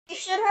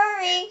should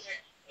hurry.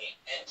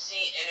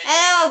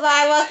 Hello,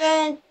 everybody.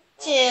 Welcome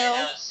to.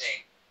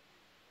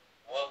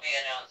 We'll be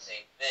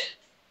announcing that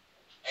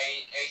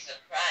a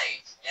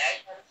surprise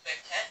National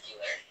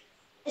Spectacular.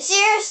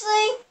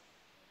 Seriously?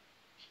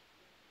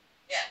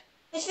 Yeah.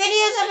 This video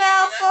is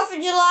about 4th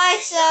of July,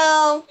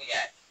 so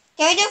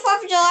can we do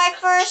 4th of July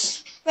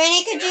first?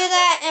 Rainy could do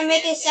that and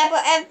make it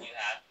separate. You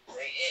have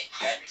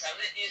to come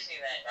to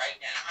Disneyland right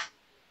now.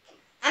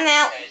 I'm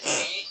out.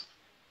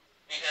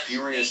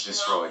 Furious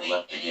Destroyed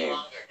left the game.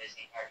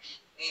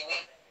 We need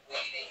to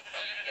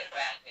get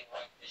back and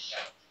work the show.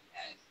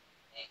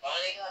 You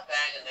finally got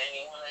back and then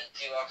you want to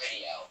do our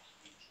video.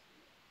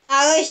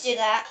 I always do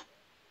that.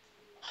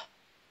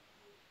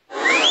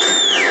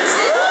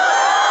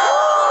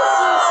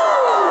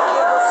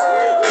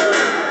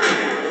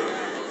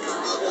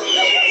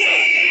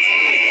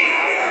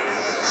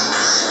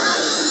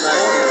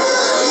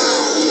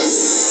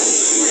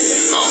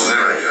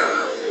 America,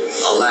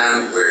 a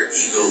land where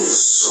eagles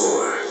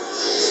soar.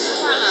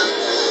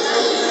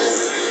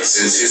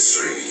 Since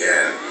history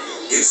began,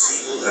 its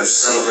people have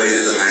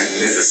celebrated the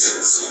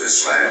magnificence of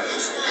this land.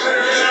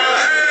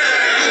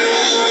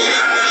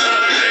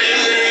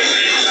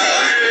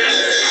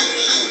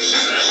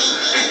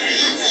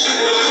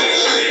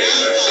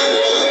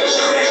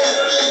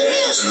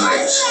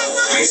 Tonight,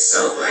 we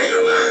celebrate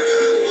America,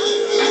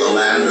 a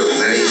land of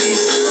many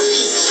people,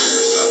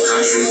 a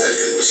country that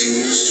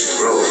continues to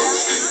grow,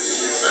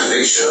 a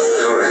nation of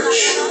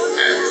courage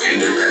and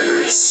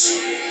independence.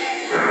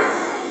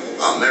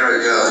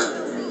 America,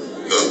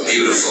 the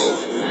beautiful.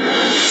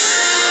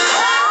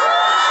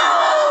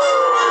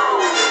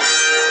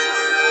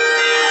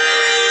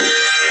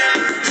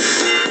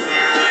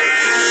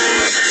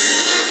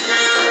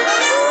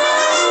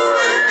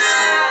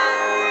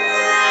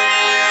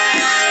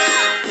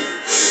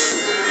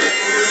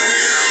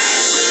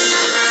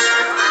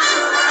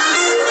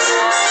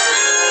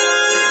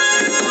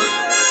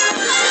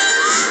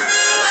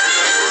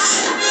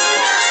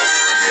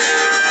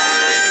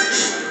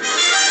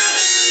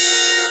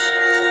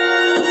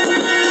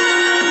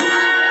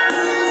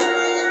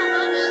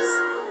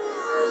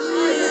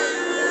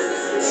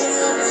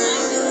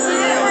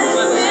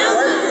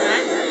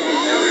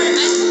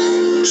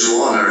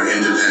 To honor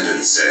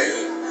Independence Day,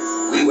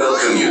 we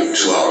welcome you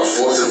to our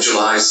 4th of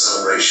July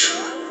celebration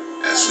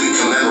as we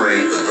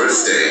commemorate the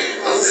birthday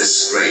of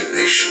this great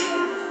nation.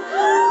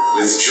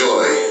 With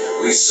joy,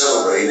 we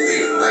celebrate the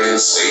United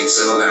States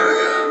of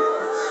America,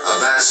 a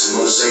vast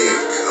mosaic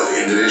of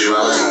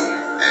individuality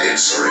and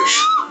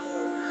inspiration,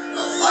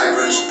 a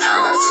vibrant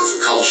palette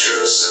of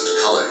cultures and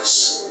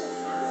colors,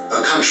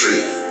 a country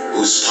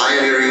whose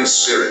pioneering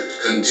spirit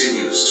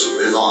continues to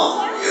live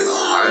on in the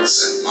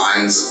hearts and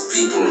minds of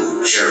people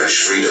who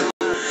cherish freedom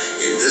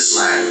in this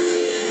land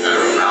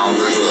and around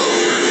the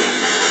globe.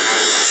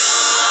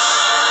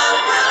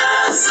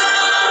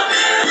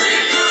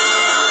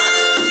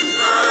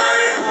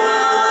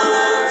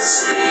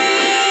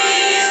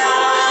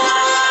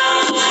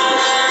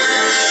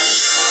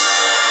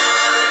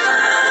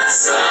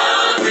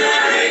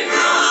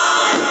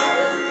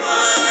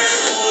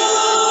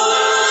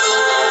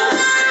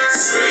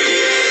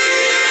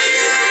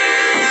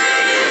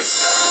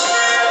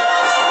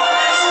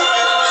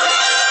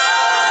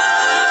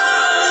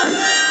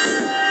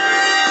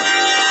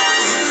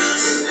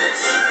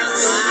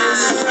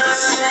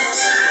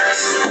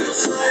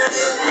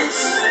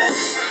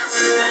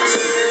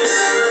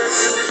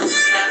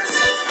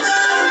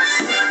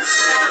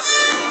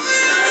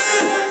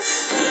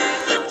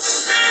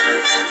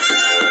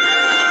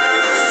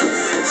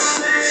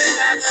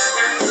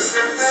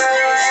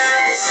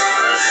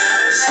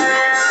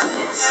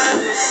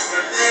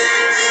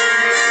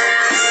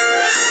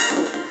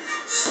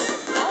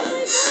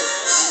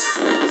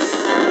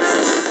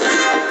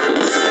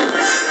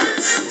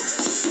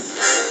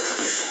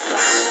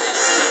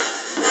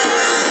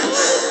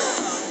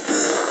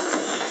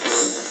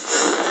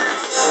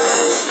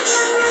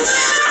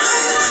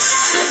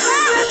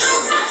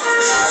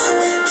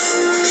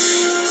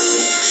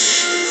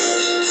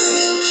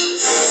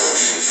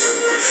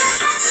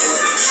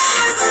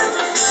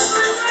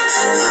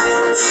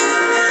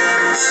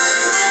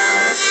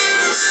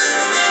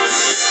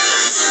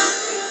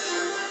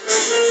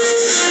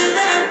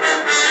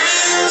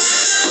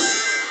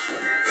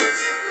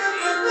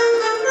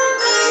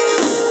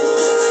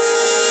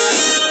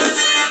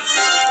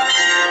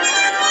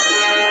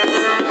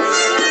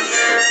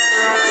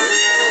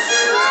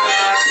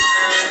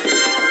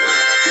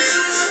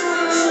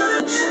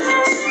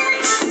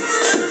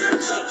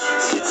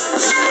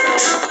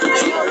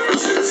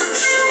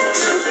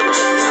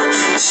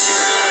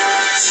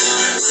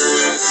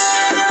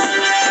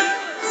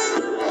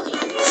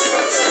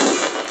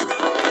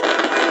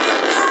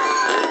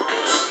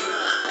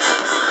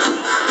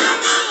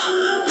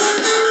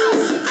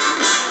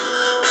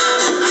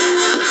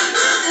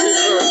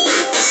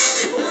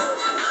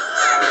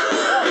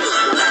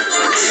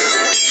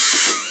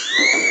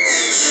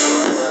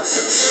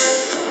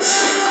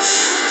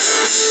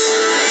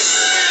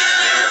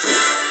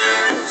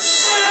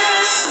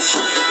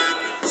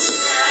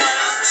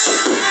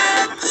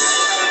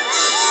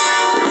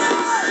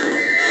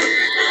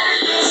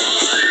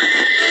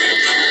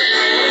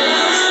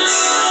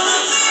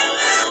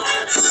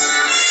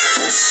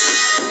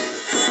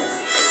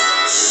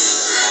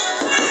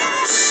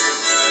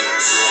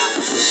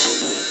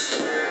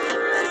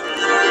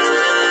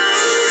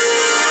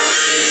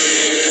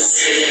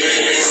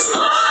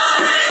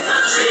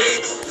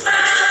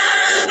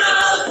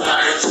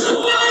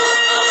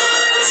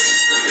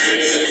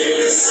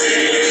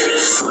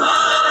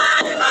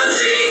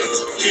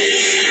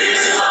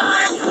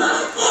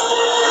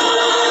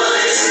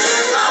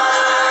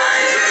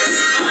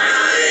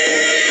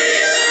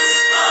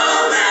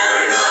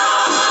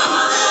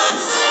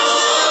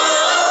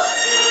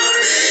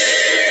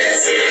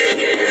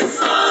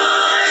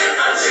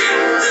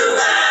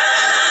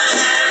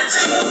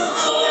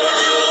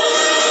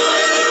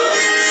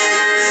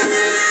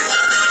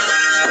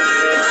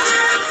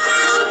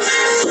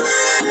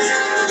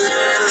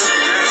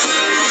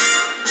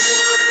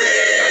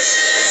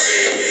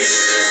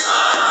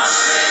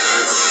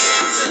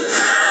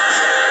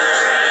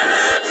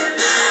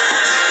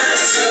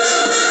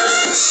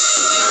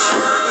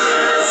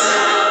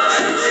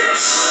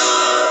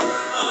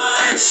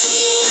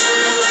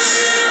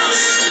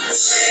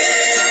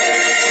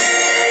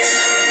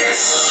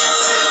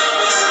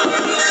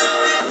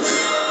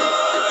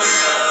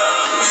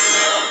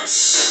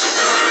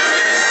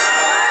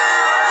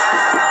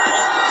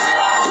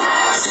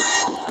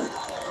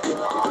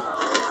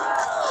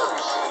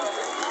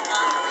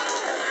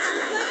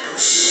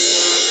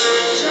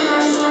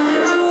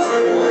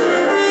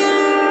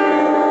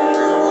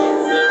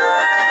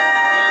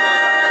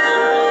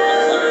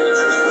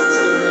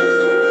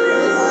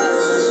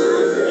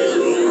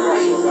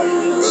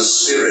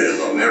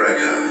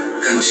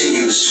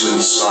 continues to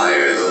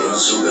inspire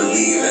those who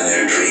believe in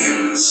their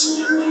dreams.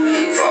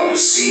 From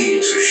sea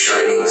to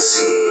shining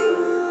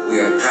sea, we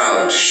are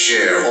proud to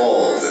share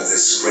all that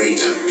this great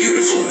and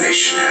beautiful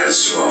nation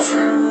has to offer.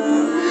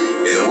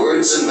 In the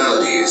words and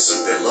melodies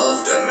of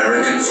beloved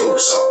American folk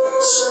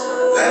songs,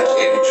 that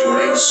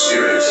enduring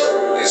spirit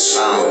is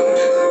found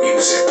in the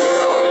music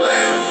of our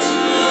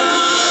land.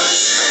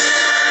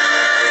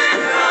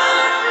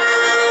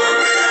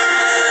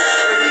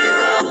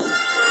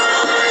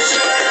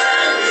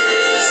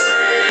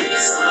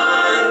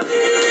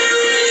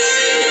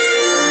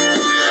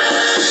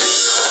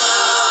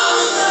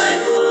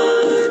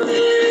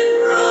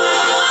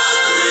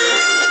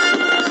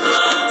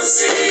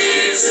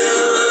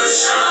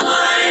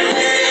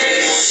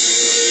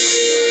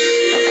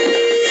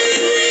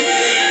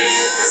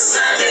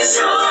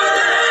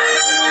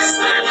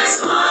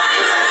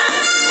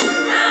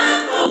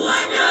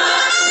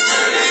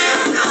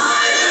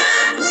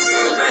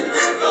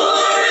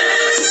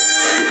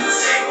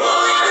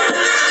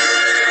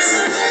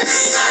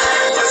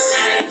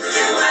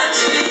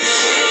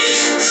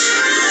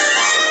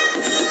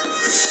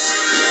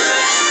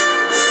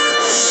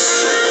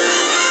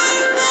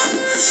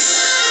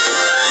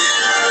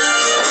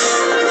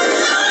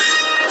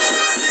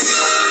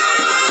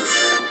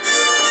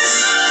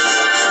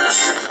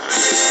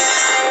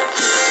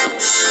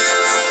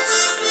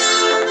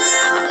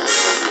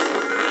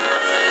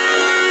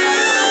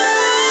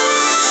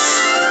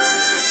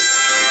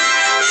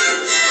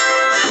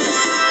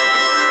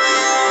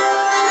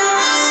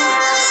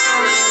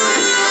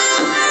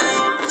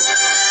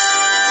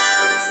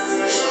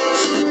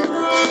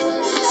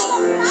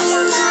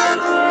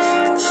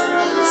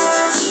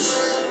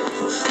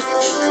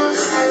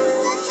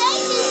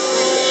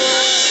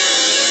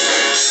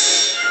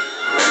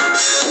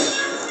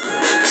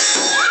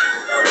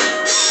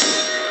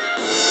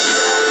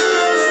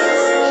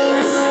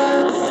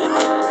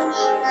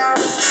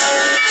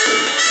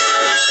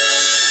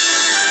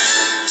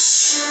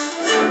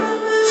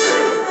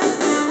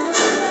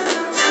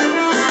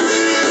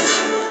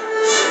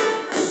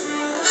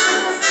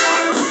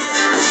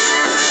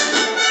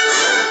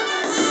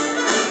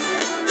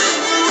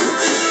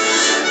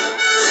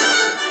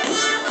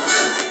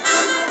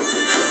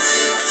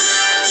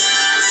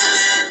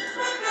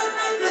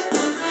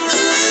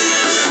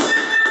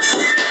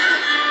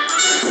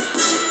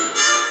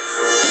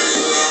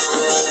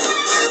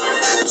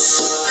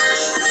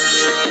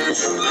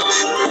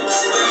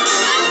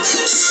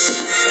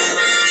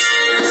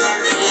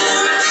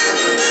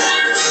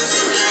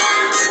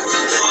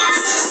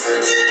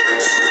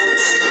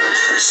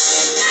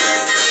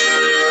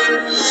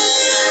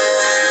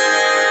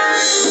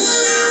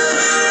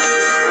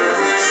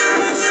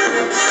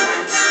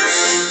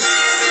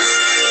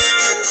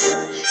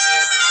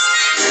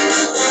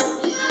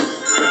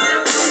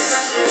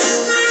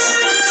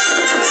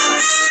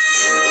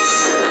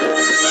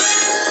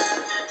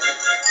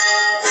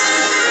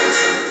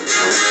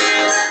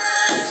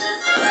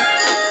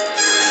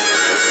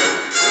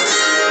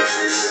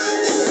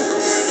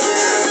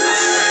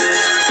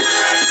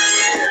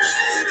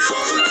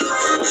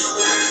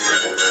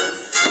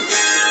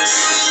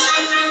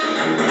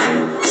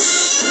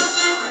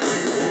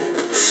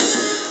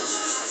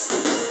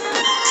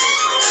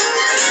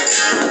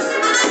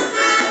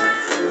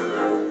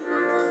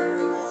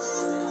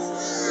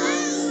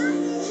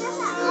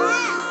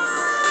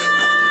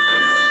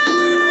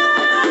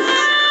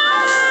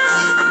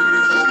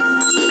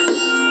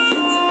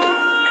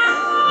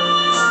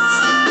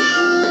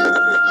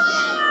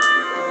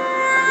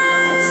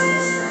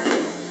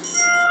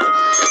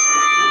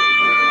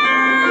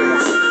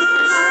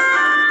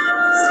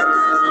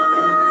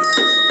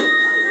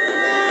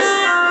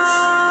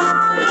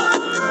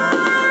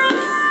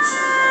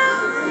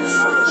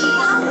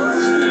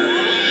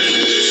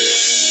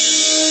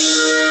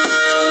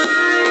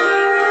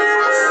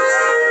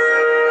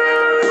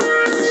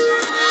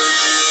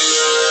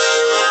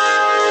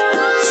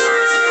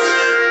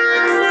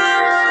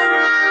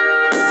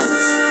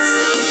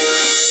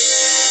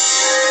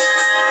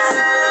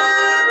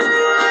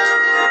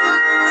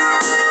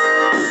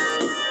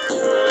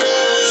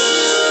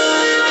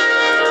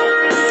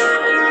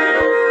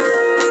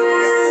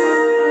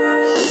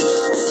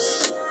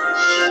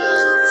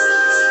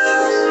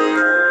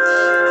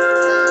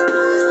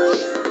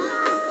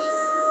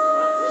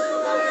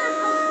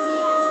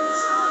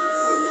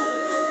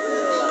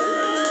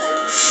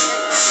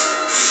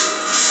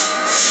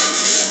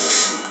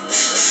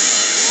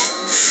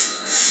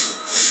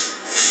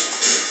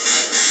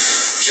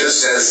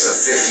 Just as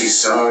the 50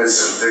 stars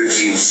and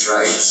 13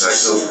 stripes are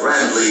so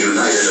grandly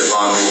united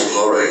upon Old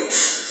Glory,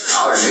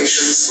 our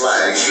nation's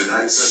flag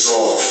unites us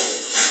all.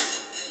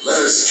 Let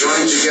us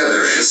join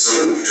together in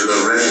salute to the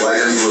red,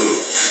 white, and blue,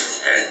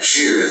 and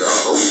cheer the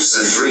hopes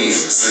and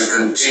dreams that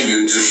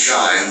continue to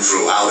shine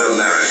throughout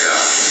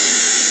America.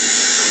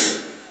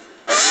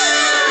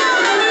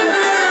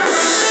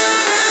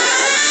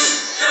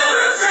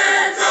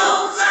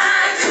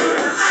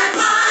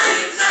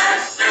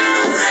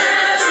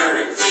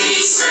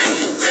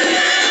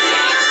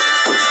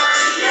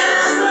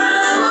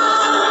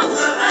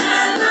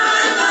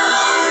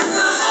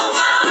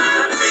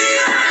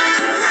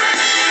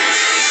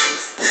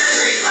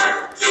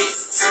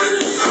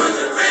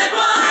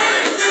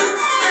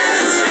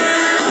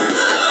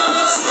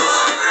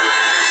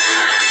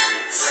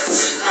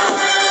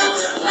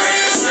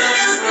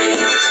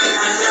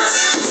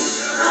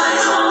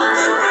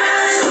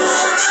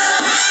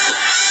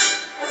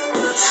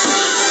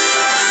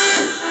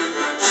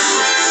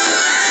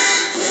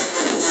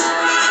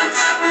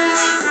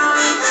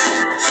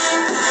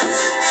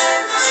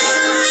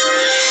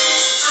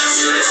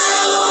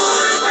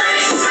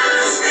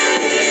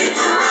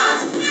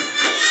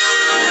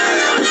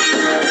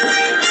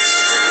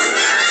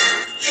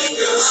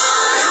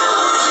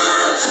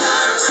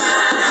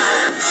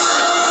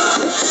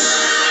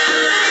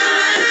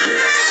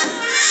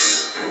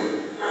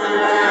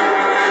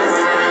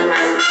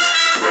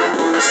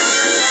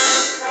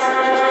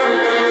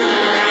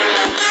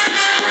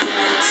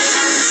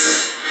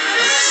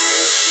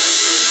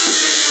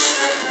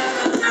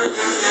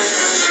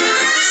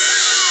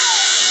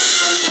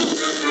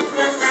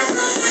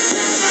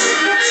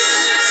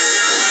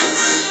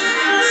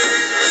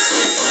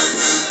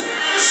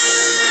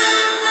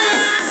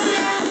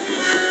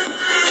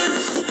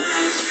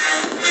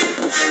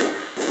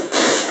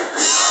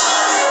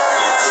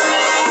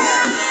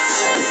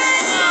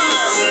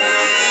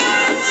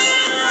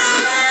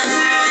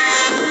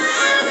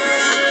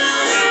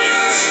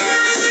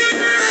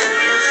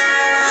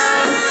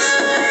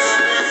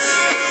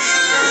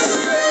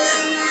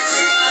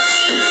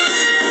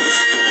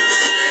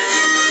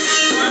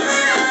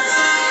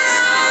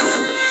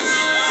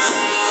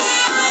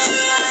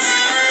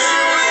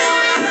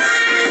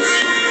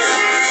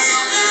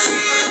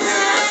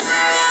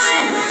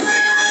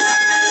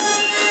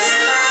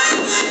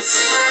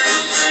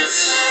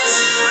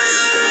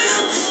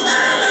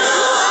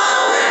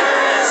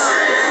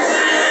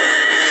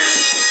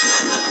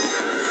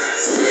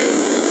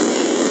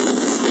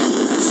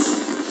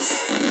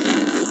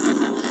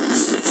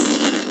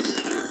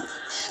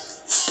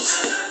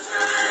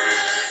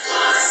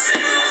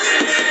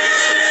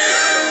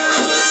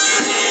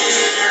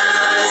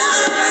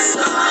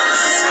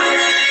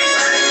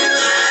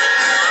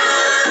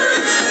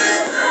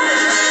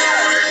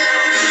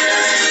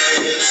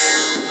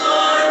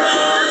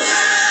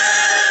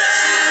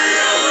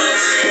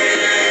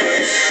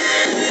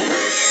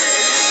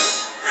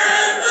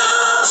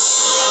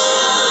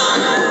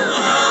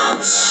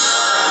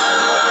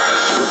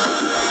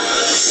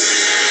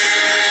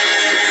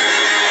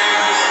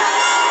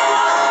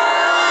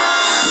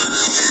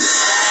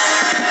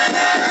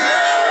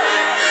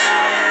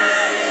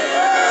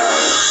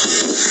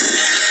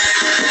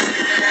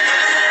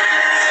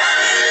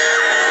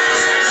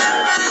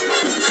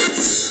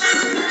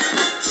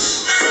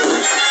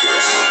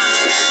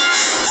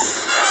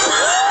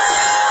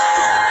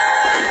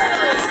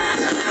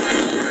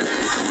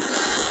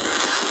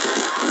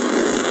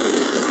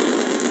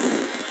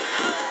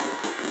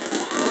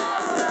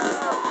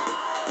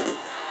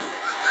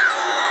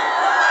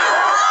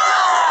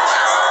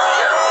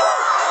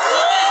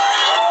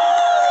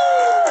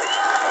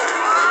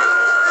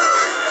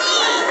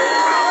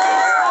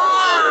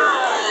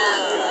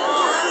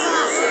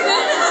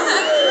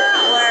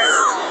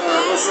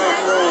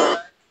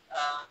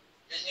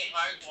 Disney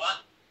Park, what?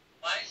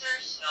 Why is there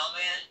a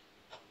snowman?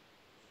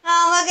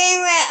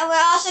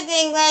 We're also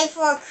getting ready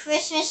for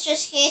Christmas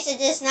just in case it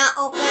does not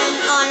open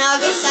on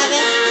August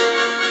 7th.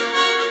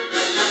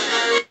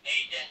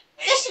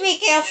 Just to be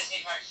careful.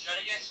 Disney Park, try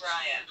to guess where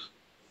I am.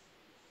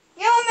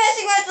 You're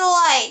messing with the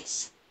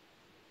lights.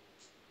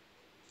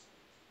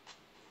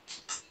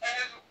 I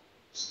have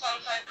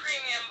Spotify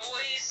Premium,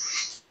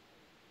 boys.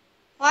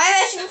 Why are you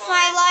messing with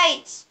my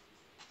lights?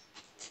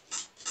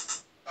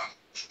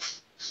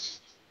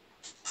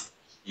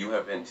 You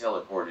have been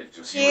teleported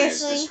to Furious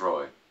Seriously?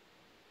 Destroy.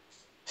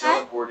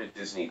 Huh? Teleported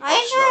Disney Are you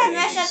Fox trying to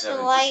mess up the 987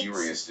 to lights?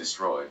 Furious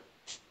Destroy.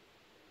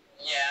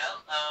 Yeah,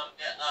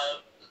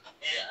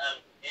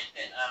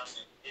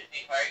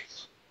 Disney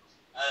Parks.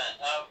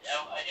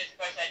 I just a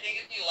question. I think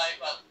if you light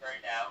bulbs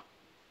burned out.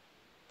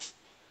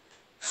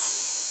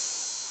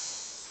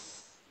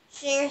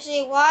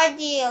 Seriously, why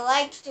do you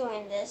like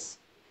doing this?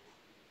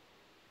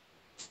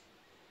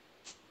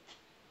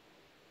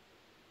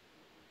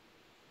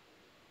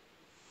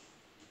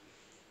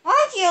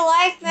 Why do you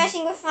like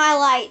messing with my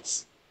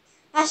lights?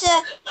 I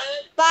said,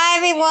 bye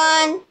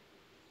everyone.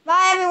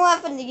 Bye everyone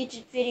from the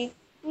YouTube video.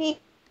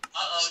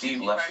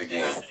 Steve left the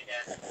game.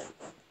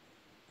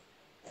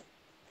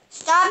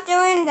 Stop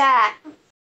doing that.